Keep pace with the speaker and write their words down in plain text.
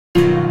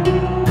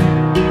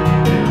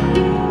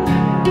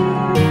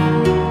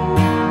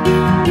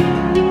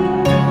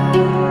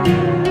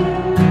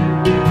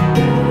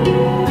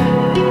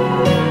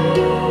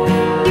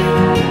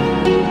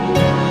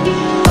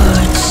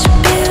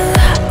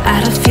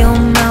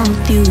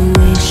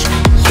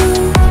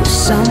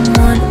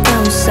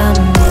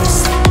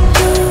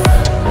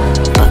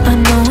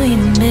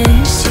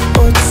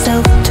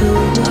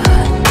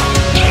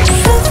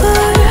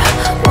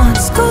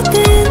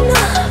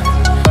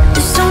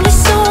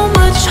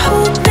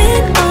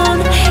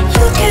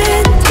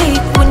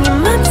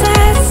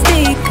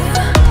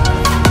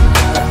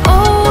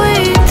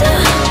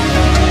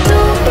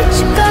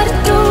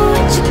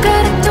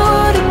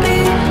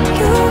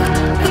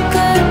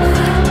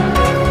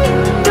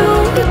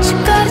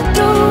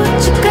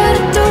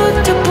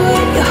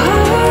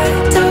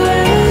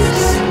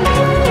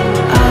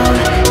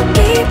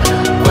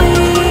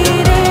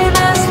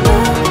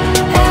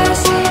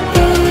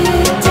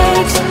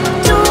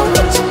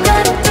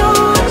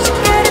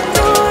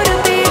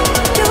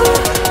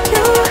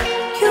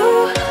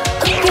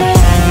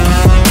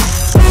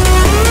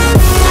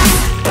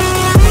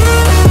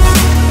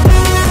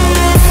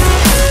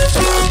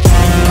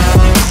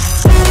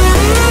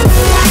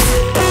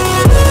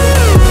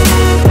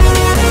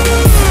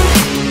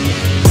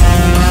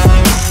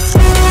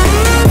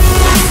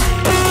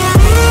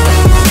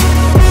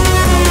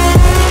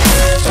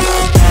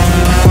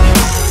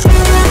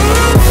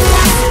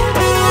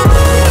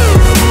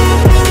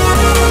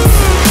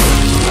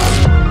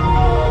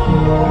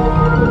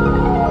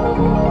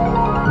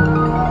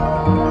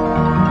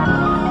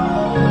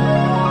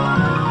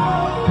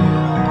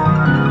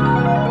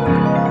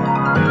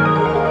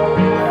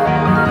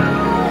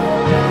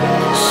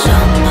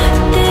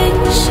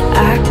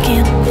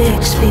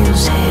index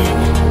feels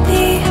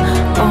heavy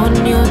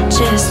on your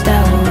chest.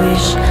 I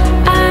wish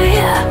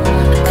I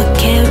could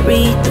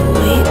carry the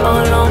weight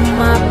all on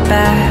my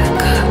back.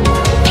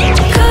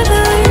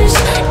 Colors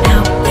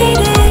now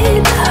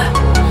faded.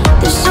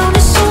 There's only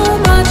so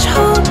much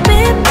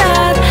holding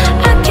back.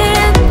 I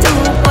can't do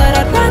what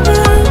I'd rather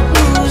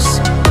lose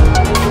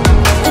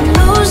than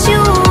lose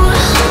you.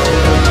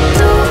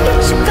 Do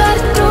what you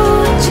gotta do,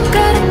 what you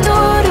gotta do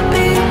to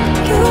be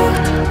you.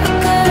 I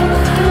gotta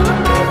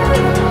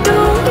do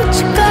what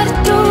you gotta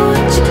do,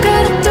 what you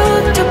gotta do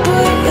to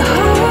put your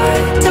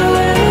heart to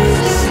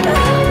rest.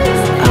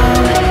 I'll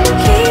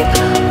keep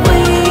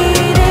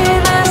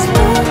waiting as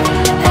long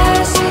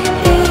as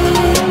it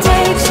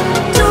takes.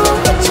 Do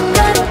what you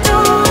gotta do,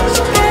 what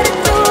you gotta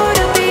do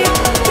to be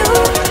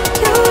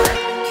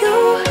you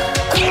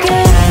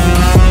again.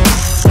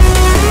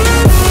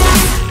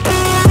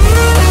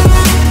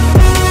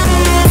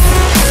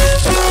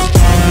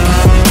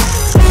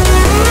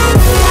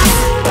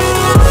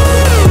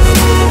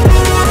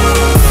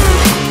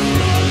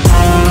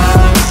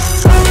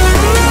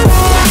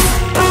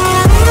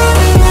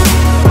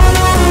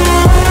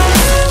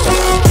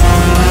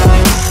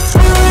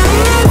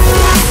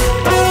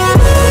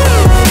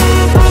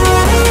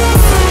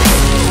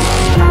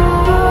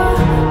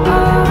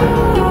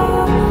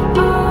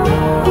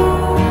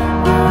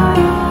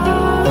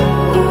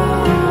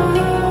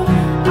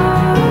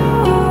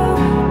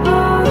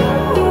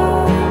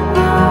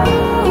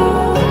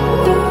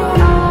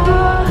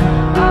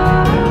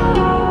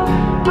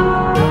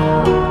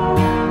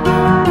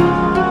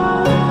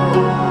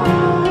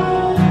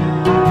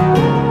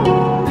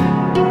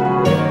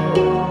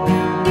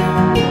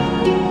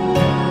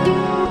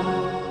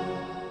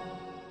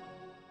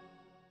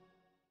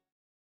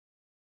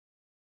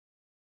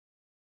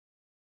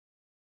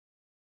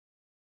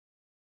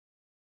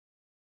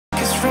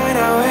 Cause right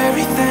now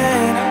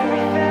everything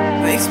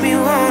makes me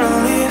wanna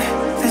leave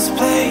this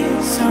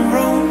place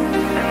alone.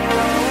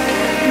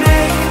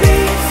 Make me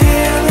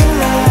feel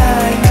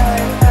alive.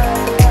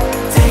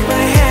 Take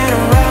my hand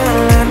around,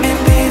 let me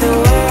be the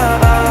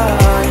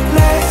one.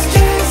 Let's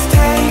just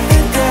take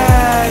the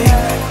dive.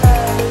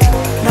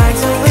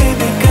 Night's only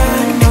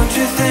begun, don't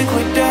you think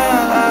we're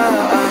done?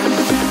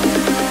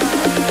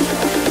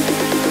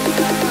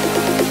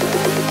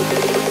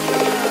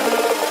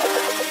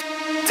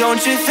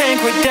 Don't you think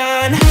we're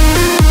done?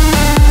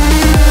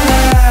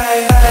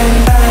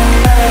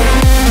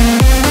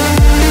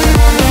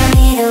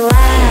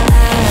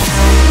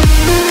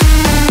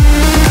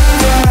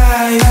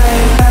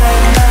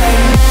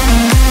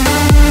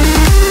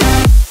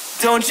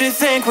 Don't you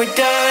think we're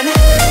done?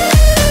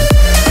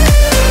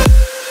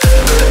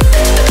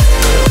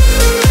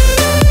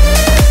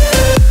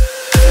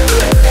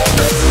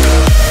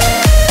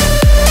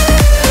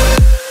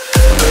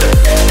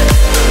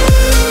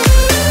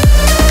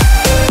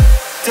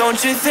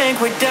 Don't you think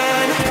we're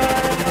done?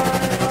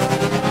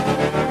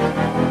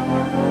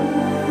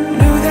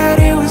 Knew that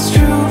it was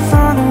true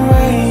from the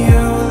way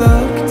you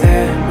looked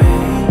at me.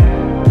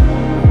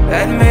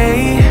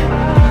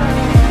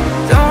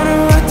 Don't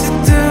know what to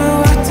do,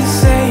 what to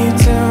say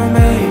to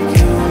make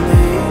you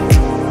leave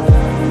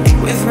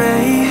with me.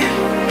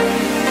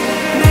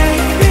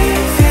 Make me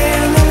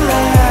feel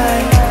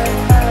alive.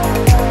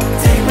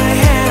 Take my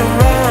hand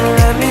around,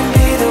 let me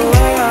be the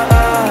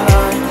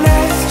one.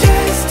 Let's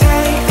just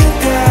take the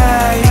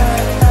dive.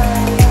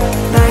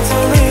 Night's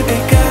only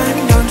begun,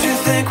 don't you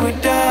think we're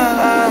done?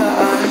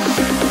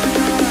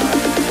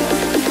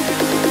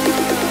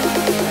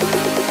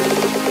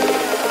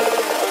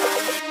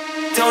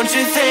 Don't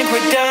you think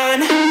we're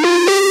done?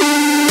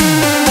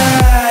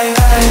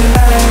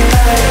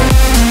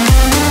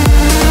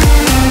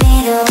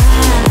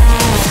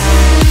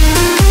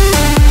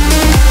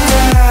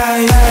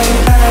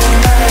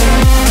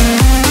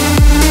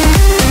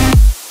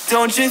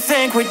 Don't you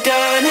think we're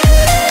done?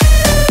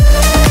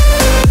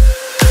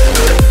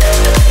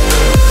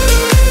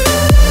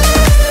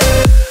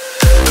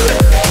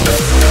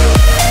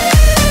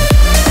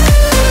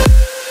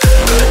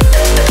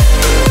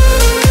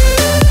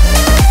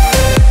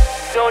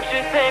 Don't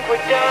you think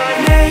we're done?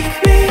 Make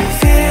me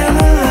feel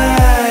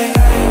alive.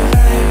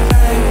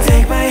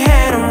 Take my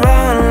hand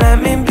around, let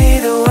me be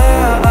the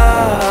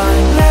one.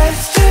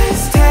 Let's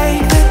just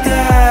take the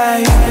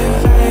dive.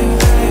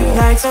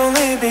 Night's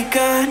only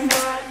begun.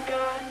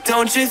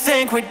 Don't you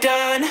think we're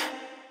done?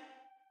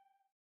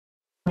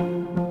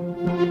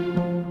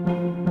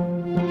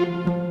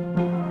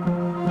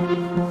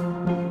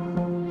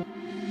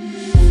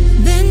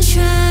 Been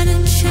trying to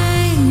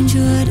change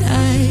what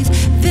I've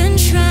been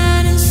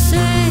trying to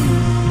say.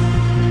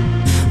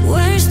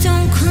 Words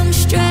don't come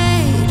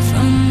straight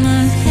from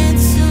my head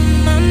to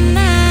my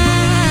mouth.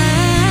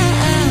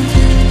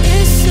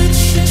 It's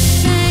such a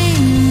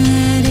shame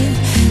that it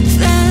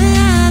fell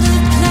out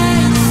of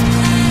place.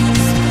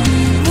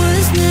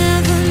 Was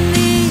never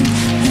me,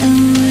 and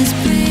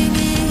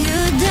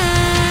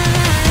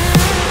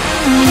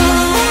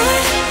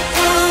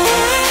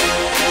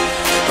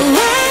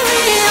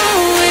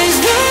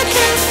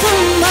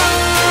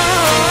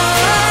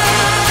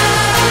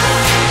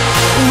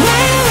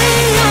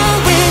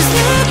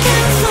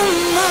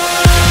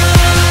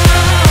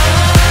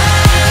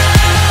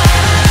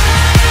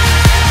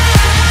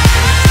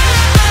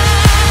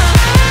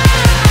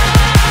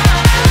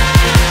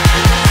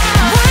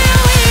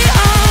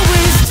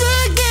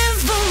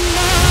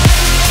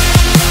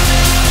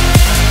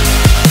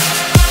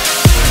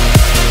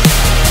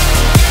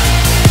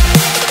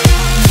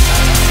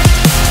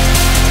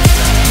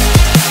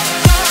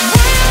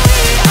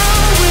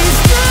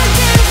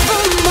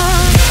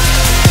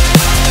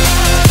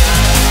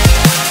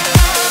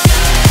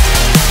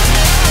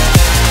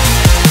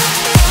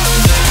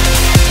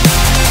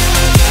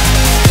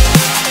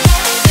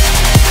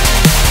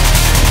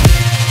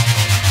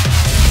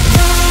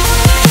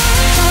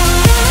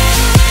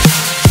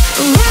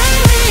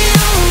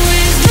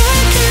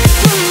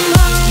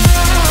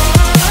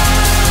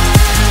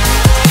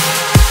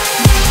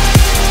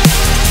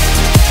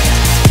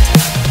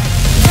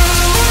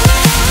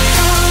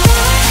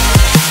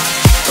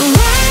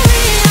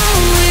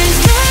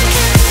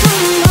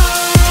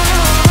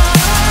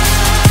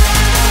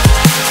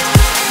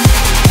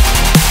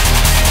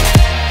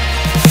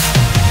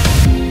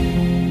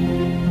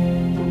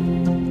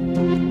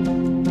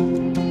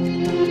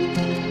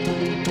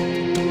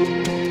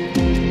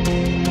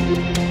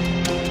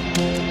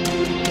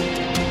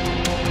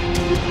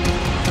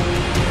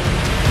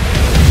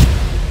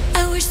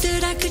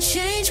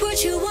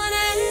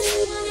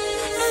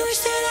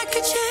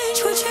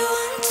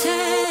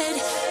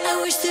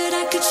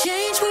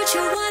what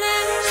you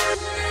wanted.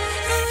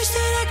 I wish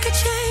that I could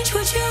change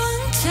what you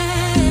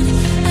wanted.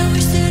 I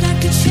wish that I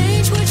could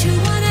change what you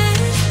wanted.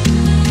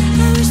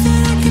 I wish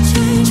that I could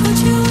change what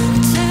you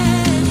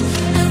wanted.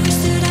 I wish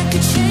that I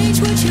could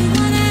change what you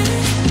wanted.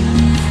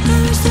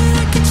 I wish that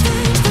I could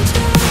change what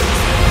you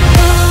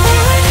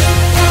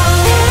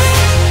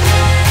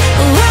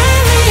why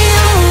we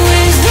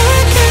always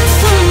looking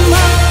for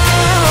more?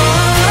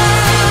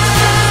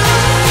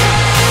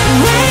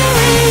 Why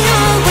we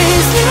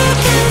always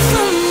looking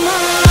for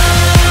more?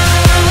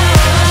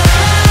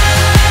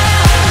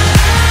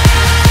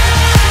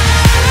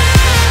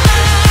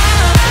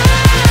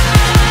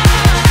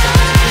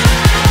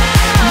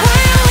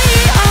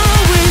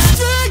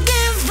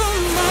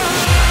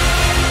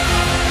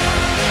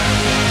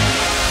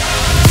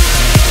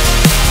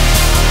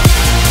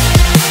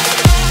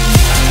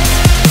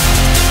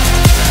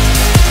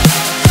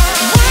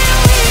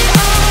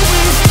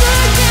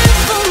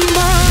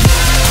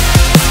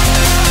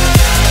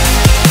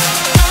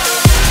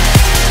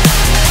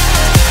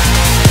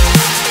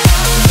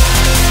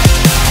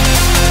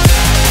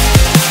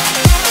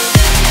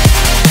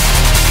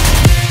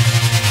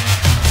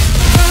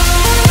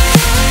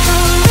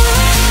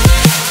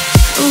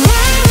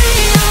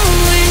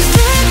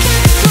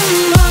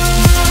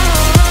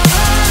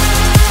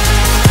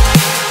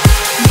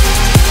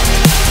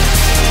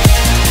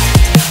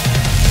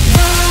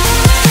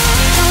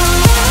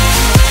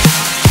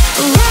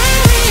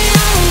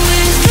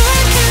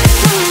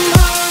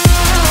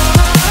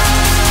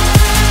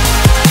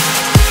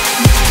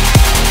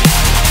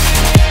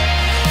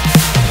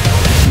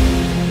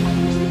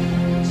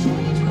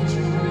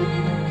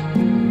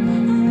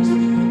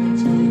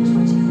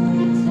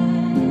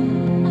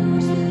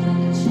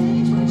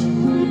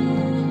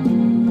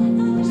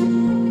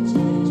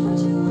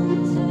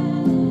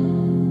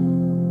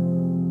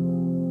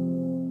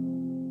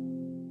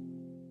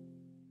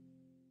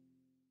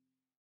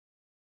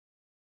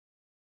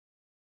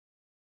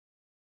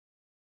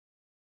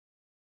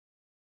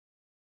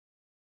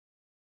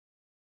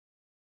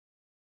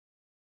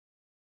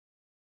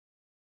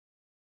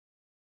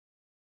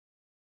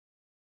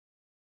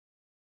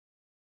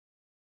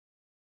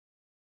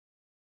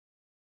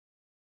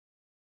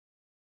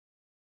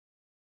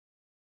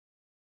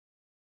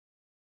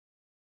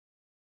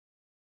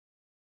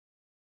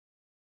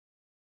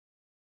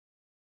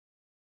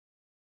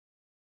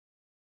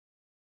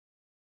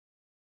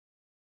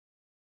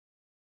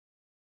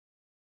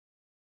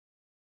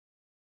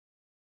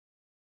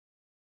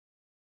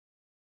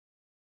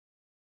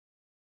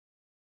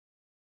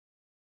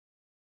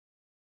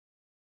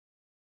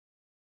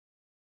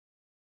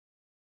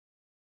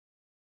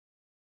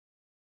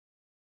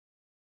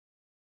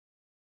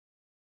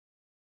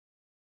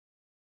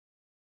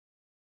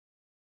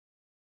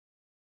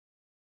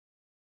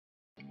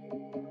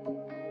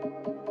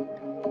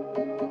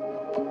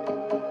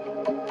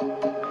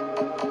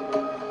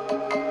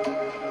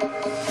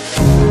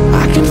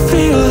 I can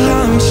feel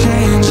I'm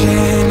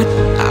changing.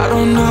 I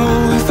don't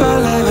know if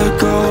I'll ever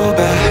go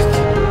back.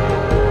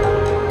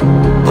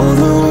 All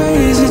the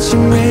ways that you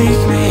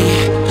make me,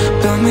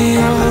 build me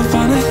up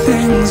on the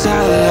things I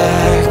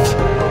lack.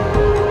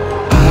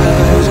 I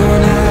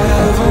don't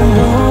ever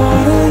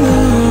wanna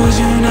lose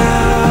you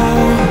now.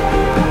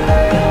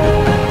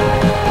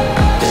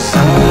 'Cause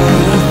I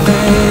don't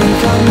think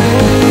I'll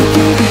make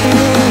it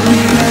here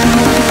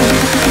without.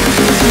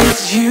 'Cause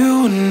it's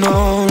you and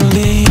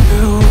only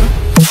you.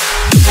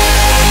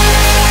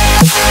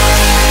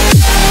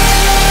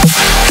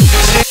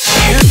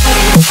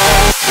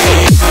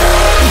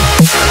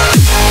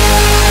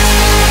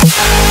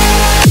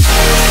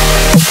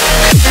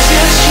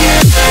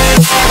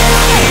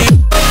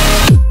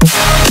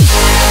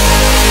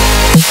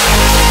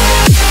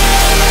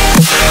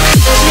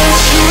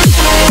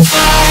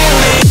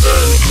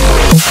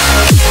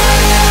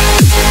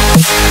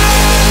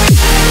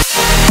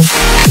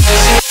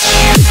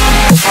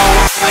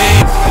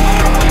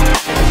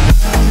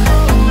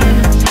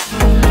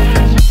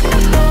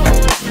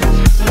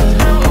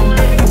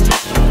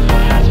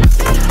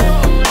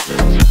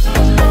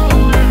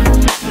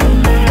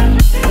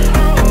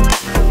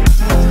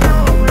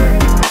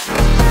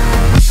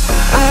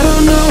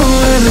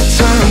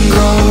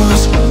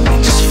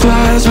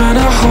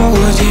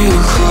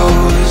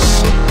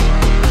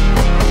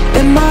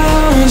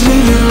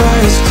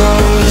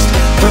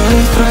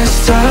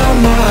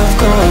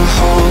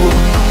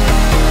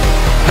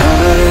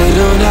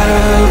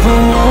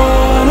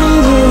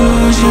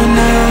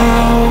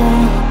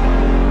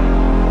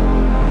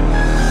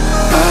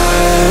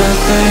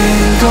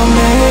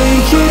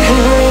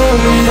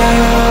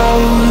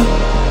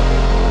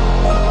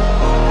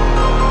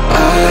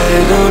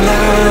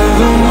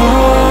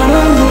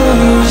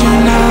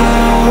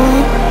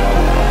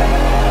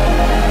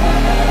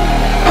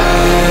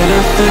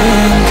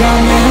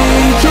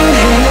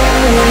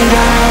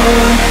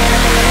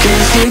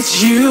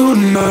 It's you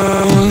and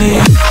only.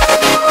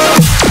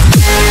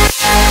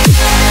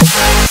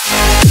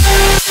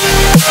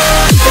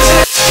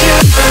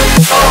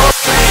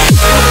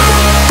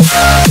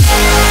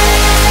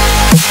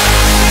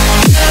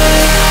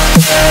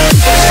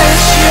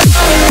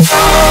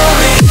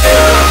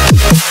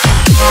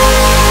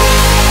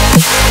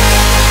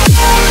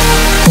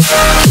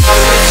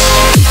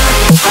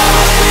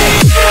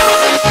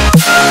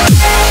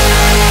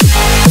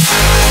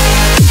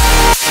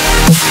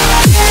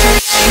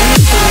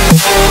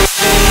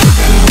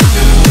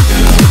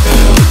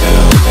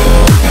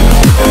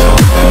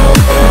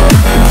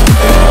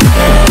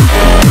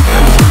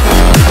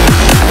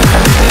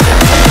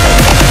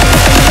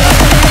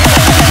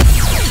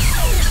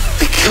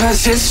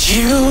 Because it's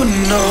you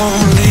and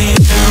only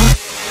you.